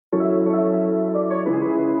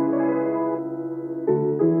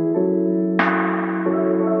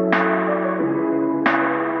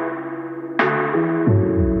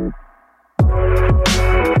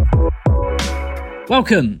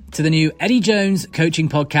Welcome to the new Eddie Jones coaching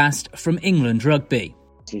podcast from England Rugby.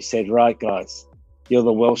 We said, right, guys, you're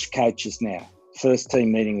the Welsh coaches now. First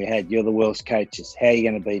team meeting we had, you're the Welsh coaches. How are you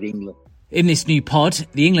going to beat England? In this new pod,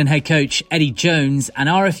 the England head coach Eddie Jones and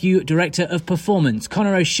RFU Director of Performance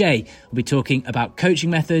Conor O'Shea will be talking about coaching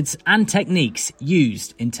methods and techniques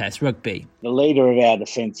used in Test rugby. The leader of our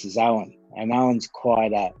defence is Owen, and Owen's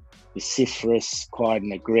quite a vociferous, quite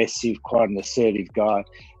an aggressive, quite an assertive guy,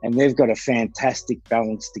 and they've got a fantastic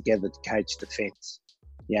balance together to coach defence.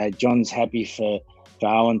 You know, John's happy for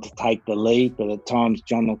Owen to take the lead, but at times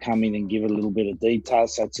John will come in and give a little bit of detail,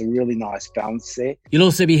 so it's a really nice balance there. You'll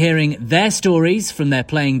also be hearing their stories from their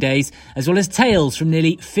playing days, as well as tales from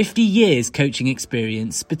nearly 50 years coaching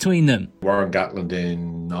experience between them. Warren Gatland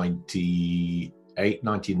in 98,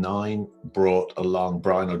 99 brought along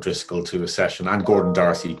Brian O'Driscoll to a session, and Gordon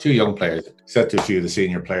Darcy, two young players. Said to a few of the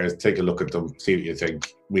senior players, take a look at them, see what you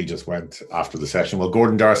think. We just went after the session. Well,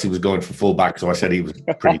 Gordon Darcy was going for full back, so I said he was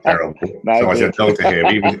pretty terrible. So I said no to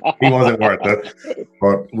him. He wasn't worth it.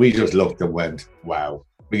 But we just looked and went, wow.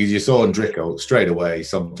 Because you saw in Drico straight away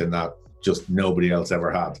something that just nobody else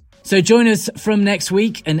ever had. So join us from next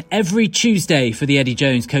week and every Tuesday for the Eddie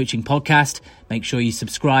Jones Coaching Podcast. Make sure you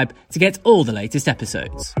subscribe to get all the latest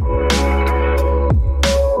episodes.